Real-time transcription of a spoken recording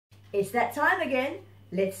It's that time again.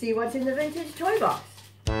 Let's see what's in the vintage toy box.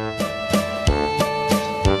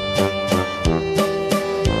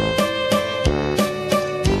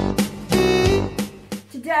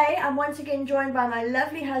 Today I'm once again joined by my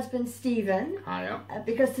lovely husband Stephen. Hiya.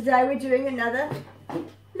 Because today we're doing another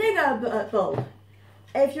Lego build.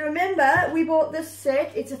 If you remember, we bought this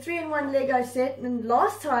set. It's a 3-in-1 Lego set, and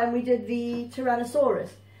last time we did the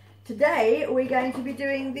Tyrannosaurus. Today we're going to be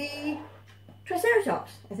doing the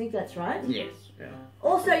Triceratops. I think that's right. Yes. Yeah.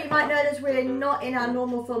 Also, you might notice we're not in our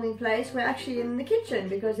normal filming place. We're actually in the kitchen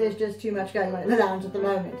because there's just too much going on in the lounge at the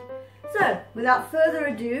moment. So, without further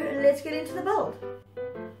ado, let's get into the build.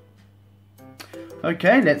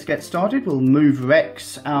 Okay, let's get started. We'll move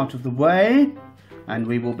Rex out of the way and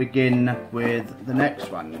we will begin with the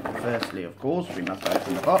next one. Firstly, of course, we must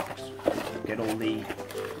open the box, get all the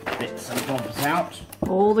bits and bobs out.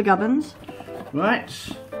 All the gubbins. Right.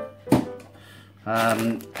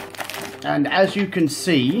 And as you can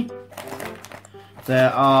see,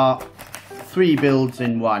 there are 3 builds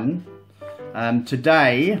in one.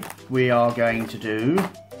 Today we are going to do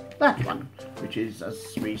that one, which is,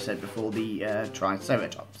 as we said before, the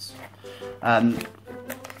Triceratops.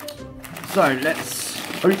 So let's,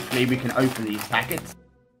 hopefully we can open these packets.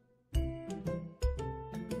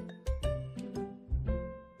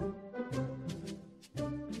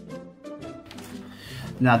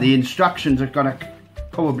 Now the instructions are going to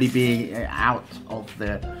probably be out of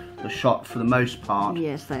the shot for the most part.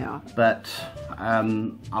 Yes, they are. But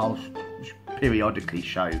I'll periodically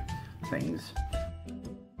show things.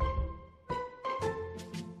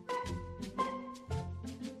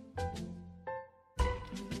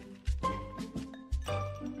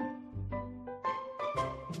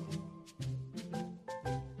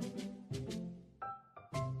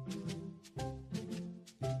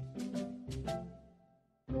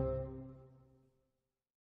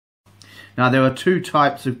 Now there are 2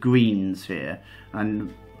 types of greens here,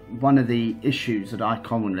 and one of the issues that I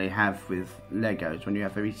commonly have with Legos when you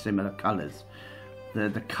have very similar colours,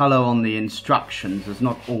 the colour on the instructions is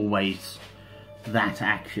not always that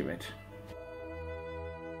accurate.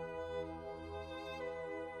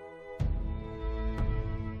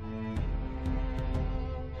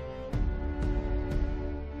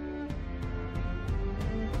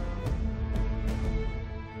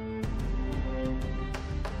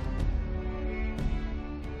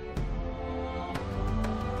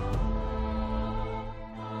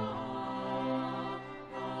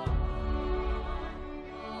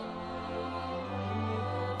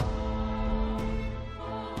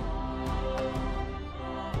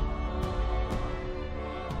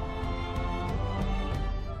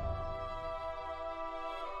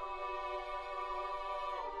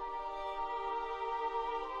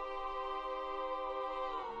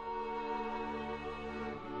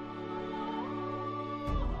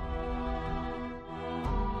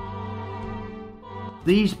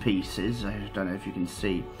 These pieces, I don't know if you can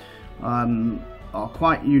see, are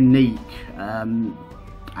quite unique, and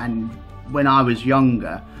when I was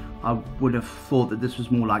younger I would have thought that this was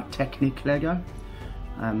more like Technic Lego,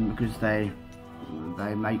 because they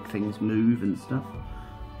make things move and stuff,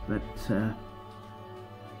 but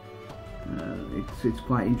it's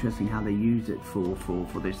quite interesting how they use it for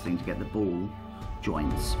this thing to get the ball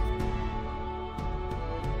joints.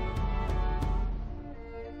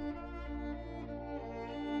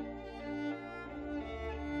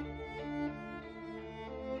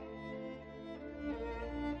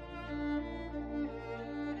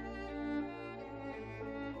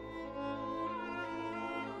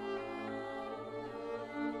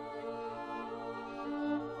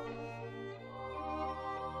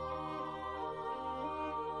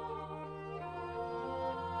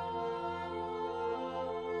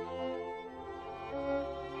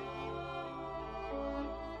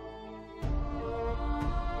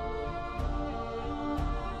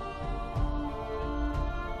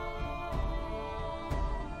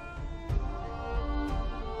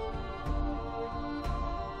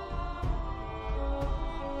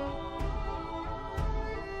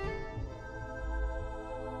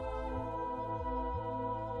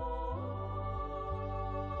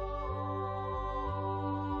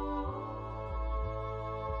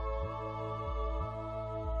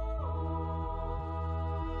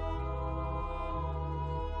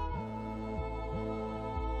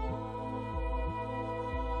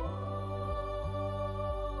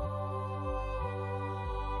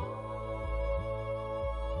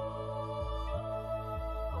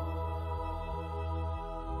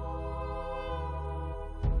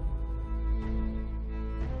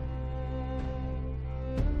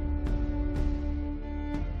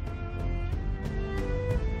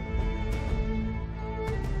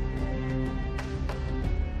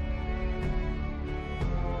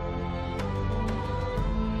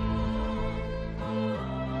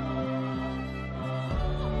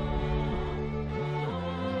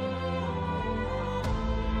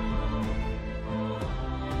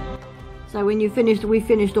 So when we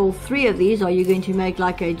finished all 3 of these, are you going to make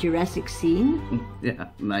like a Jurassic scene? Yeah,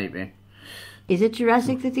 maybe. Is it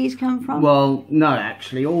Jurassic that these come from? Well, no,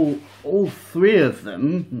 actually, all 3 of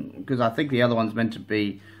them, because I think the other one's meant to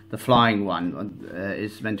be, the flying one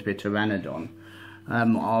is meant to be a pteranodon,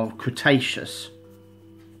 are Cretaceous.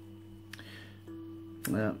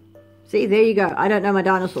 See, there you go. I don't know my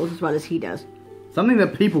dinosaurs as well as he does. Something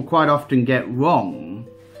that people quite often get wrong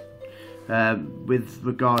with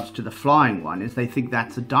regards to the flying one is they think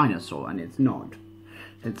that's a dinosaur, and it's not.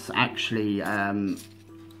 It's actually,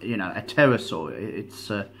 you know, a pterosaur. It's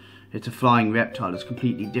a flying reptile. It's a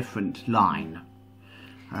completely different line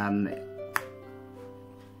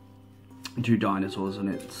to dinosaurs, and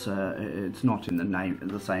it's not in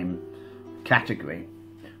the same category.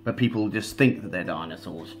 But people just think that they're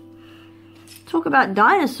dinosaurs. Talk about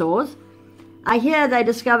dinosaurs. I hear they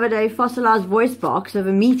discovered a fossilized voice box of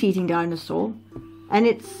a meat-eating dinosaur, and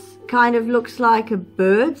it's kind of looks like a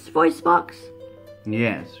bird's voice box.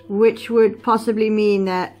 Yes. Which would possibly mean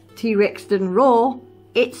that T-Rex didn't roar,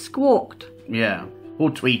 it squawked. Yeah,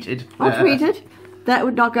 or tweeted. Or tweeted. That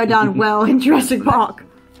would not go down well in Jurassic Park.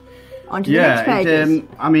 On to the next pages.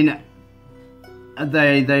 I mean,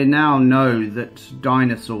 they now know that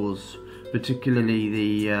dinosaurs, particularly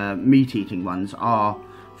the meat-eating ones, are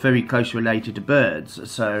very close related to birds.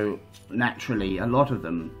 So naturally, a lot of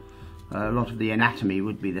the anatomy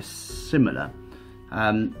would be similar.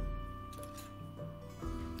 An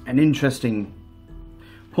interesting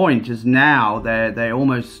point is now they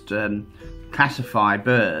almost classify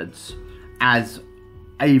birds as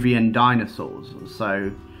avian dinosaurs.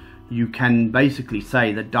 So you can basically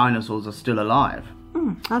say that dinosaurs are still alive.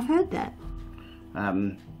 I've heard that.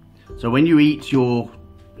 So when you eat your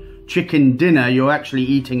chicken dinner, you're actually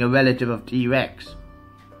eating a relative of T-Rex.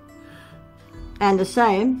 And the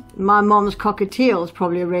same, my mom's cockatiel is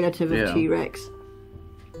probably a relative of T-Rex.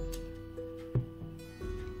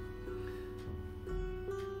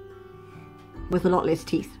 With a lot less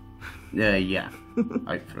teeth. Yeah,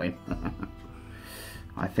 hopefully.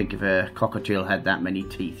 I think if a cockatiel had that many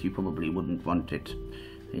teeth, you probably wouldn't want it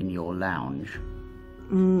in your lounge.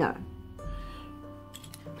 No.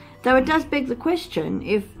 Though it does beg the question,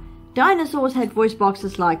 if dinosaurs had voice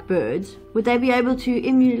boxes like birds, would they be able to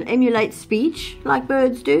emulate speech like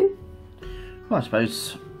birds do? Well, I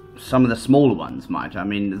suppose some of the smaller ones might. I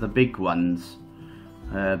mean, the big ones,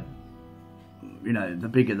 you know, the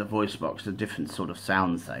bigger the voice box, the different sort of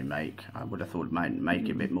sounds they make. I would have thought it might make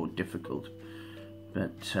it a bit more difficult.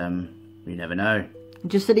 But you never know.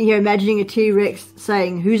 Just sitting here imagining a T-Rex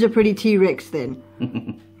saying, "Who's a pretty T-Rex then?"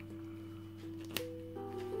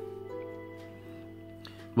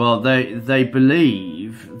 Well, they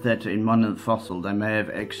believe that in one of the fossils they may have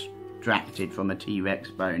extracted from a T-Rex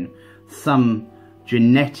bone some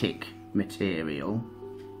genetic material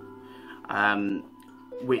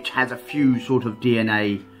which has a few sort of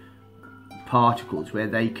DNA particles where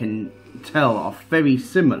they can tell are very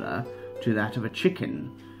similar to that of a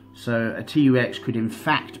chicken. So a T-Rex could in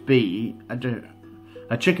fact be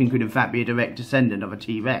a chicken could in fact be a direct descendant of a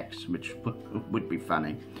T-Rex, which would be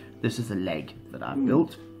funny. This is a leg that I've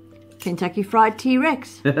built. Kentucky Fried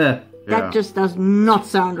T-Rex. Yeah. That just does not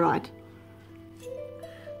sound right.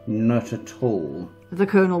 Not at all. The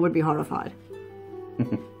Colonel would be horrified.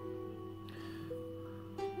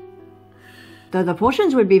 Though the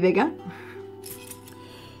portions would be bigger.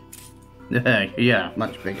 Yeah,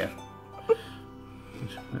 much bigger.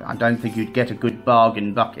 I don't think you'd get a good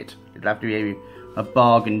bargain bucket. It'd have to be a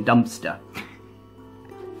bargain dumpster.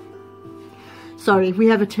 Sorry, we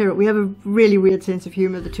have a really weird sense of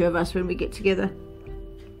humour, the two of us, when we get together.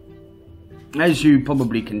 As you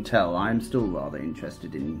probably can tell, I am still rather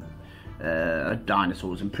interested in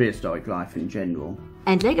dinosaurs and prehistoric life in general.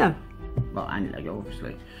 And Lego. Well, and Lego,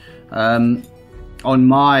 obviously. On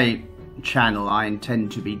my channel, I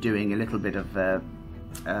intend to be doing a little bit of a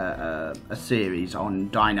series on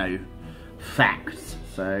dino facts.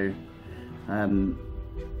 So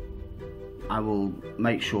I will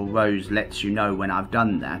make sure Rose lets you know when I've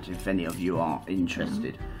done that, if any of you are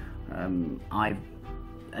interested. I'm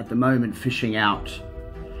at the moment fishing out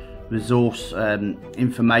resource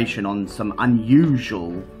information on some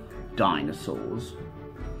unusual dinosaurs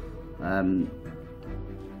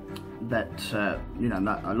that you know,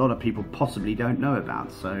 that a lot of people possibly don't know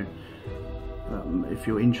about. So if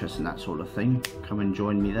you're interested in that sort of thing, come and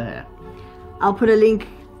join me there. I'll put a link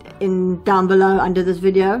down below under this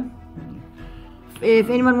video if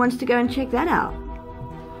anyone wants to go and check that out.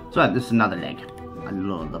 So this is another leg. I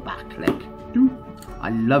love the back leg.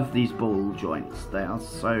 I love these ball joints. They are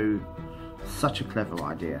such a clever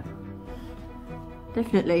idea.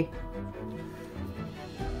 Definitely.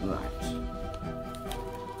 Right.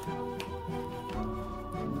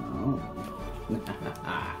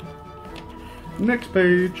 Now. Next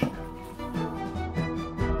page.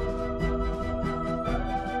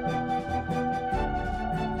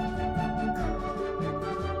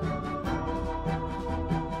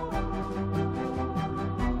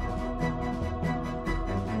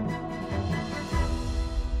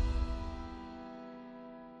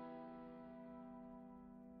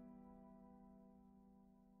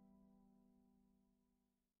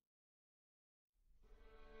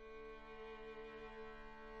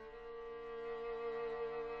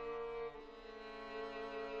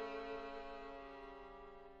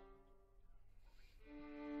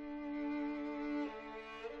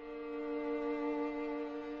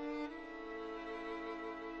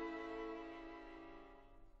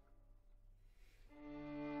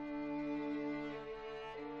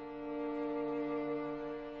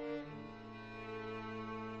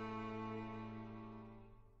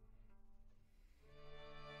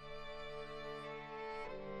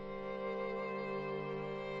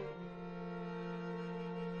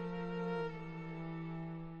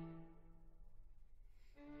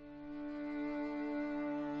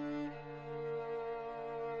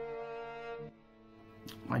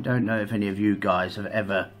 I don't know if any of you guys have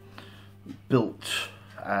ever built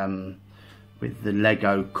with the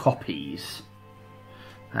Lego copies,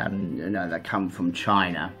 you know, that come from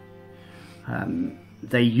China.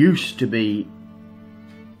 They used to be,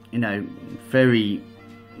 you know, very,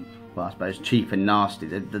 well, I suppose cheap and nasty.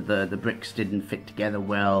 The bricks didn't fit together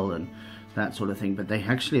well and that sort of thing, but they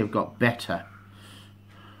actually have got better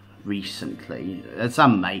recently,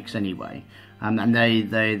 some makes anyway, and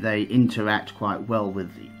they interact quite well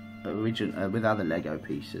with the original with other Lego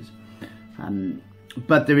pieces,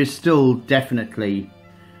 but there is still definitely,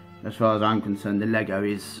 as far as I'm concerned, the Lego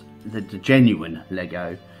is the genuine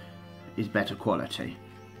Lego is better quality,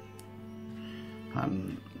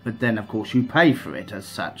 but then of course you pay for it as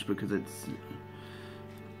such, because it's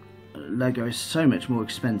Lego is so much more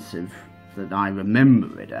expensive than I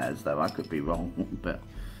remember it as, though I could be wrong, but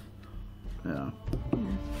yeah.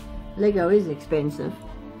 Lego is expensive.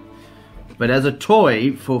 But as a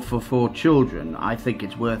toy for children, I think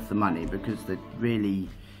it's worth the money, because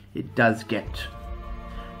it does get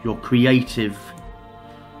your creative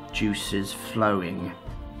juices flowing.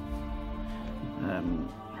 And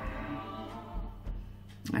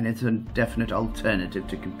it's a definite alternative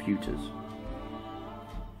to computers.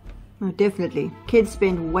 Oh, definitely. Kids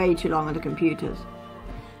spend way too long on the computers.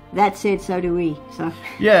 That said, so do we. So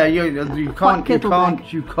yeah, you can't you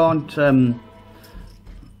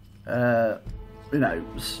know,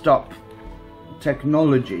 stop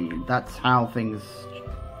technology. That's how things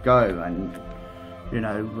go, and you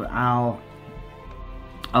know, our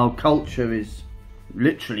culture is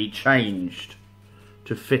literally changed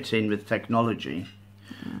to fit in with technology.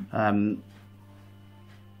 And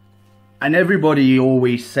everybody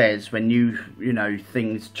always says when you know,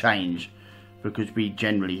 things change, because we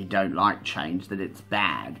generally don't like change, that it's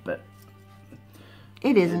bad, but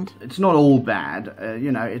it isn't. It's not all bad,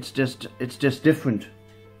 you know. It's just different.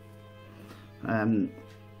 And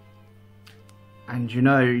you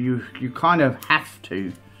know, you kind of have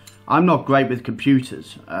to. I'm not great with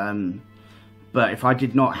computers, but if I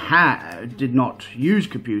did not use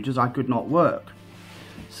computers, I could not work.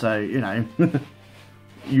 So you know,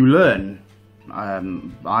 you learn.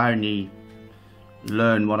 I only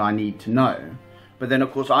learn what I need to know, but then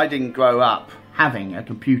of course I didn't grow up having a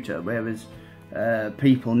computer, whereas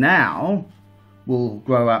people now will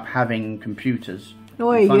grow up having computers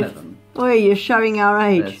in front of them. Oh, you're showing our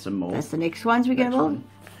age. There's some more. That's the next ones we get on.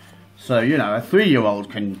 So you know, a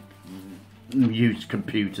 3-year-old can use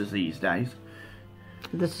computers these days.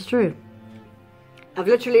 This is true. I've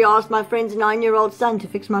literally asked my friend's 9-year-old son to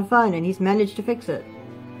fix my phone, and he's managed to fix it.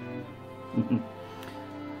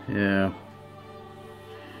 Yeah.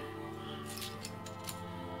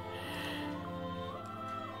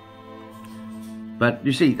 But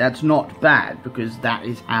you see, that's not bad, because that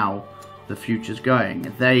is how the future's going.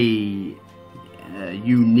 You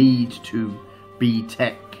need to be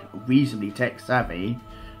reasonably tech savvy,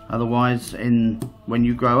 otherwise when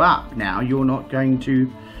you grow up now, you're not going to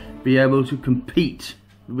be able to compete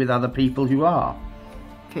with other people who are.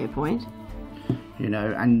 Fair point. You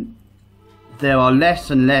know, and there are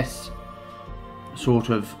less and less sort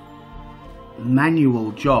of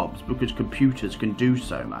manual jobs, because computers can do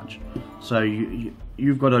so much. So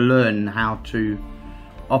you've got to learn how to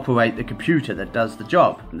operate the computer that does the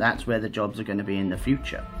job. That's where the jobs are going to be in the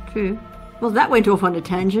future. True. Well, that went off on a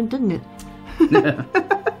tangent, didn't it?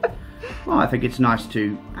 Well, I think it's nice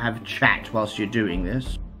to have a chat whilst you're doing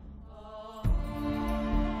this.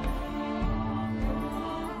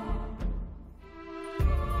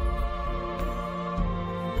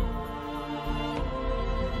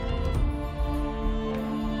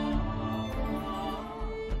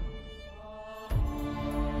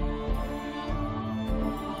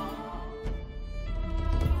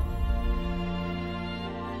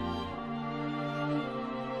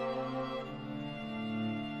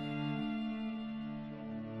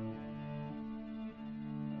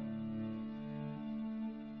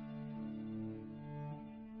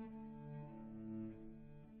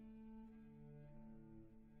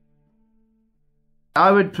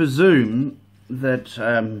 I would presume that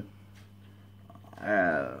a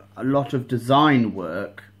lot of design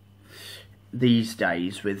work these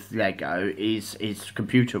days with Lego is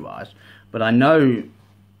computerized, but I know,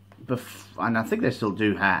 and I think they still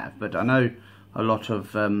do have, but I know a lot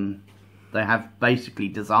of they have basically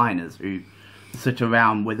designers who sit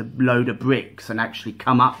around with a load of bricks and actually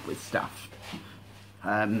come up with stuff.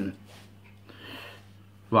 Right,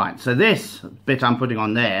 so this bit I'm putting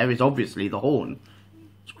on there is obviously the horn.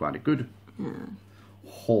 It's quite a good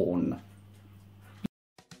horn.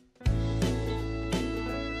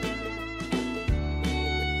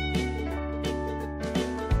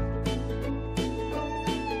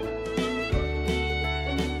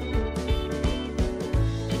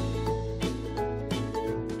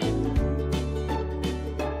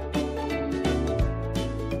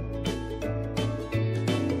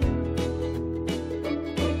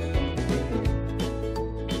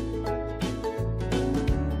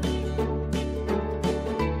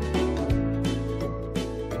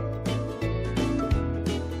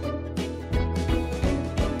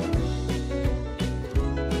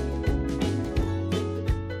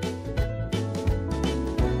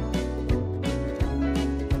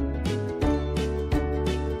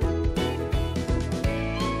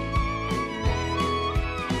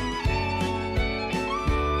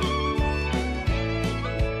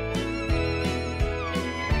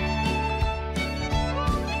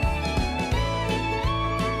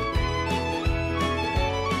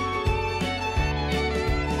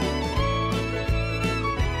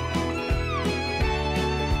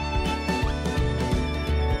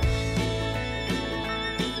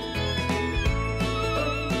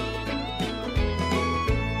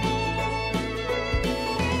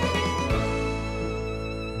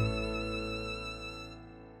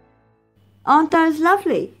 Aren't those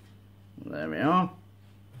lovely? There we are.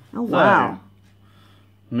 Oh, wow.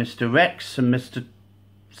 So, Mr. Rex and Mr.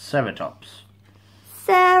 Ceratops.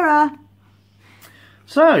 Sarah.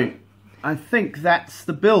 So, I think that's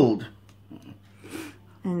the build.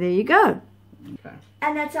 And there you go. Okay.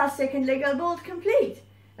 And that's our second Lego build complete.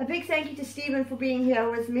 A big thank you to Stephen for being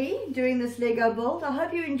here with me doing this Lego build. I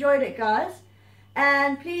hope you enjoyed it, guys.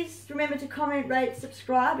 And please remember to comment, rate,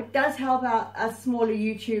 subscribe. It does help out us smaller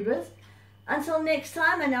YouTubers. Until next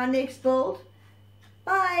time and our next build,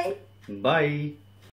 bye. Bye.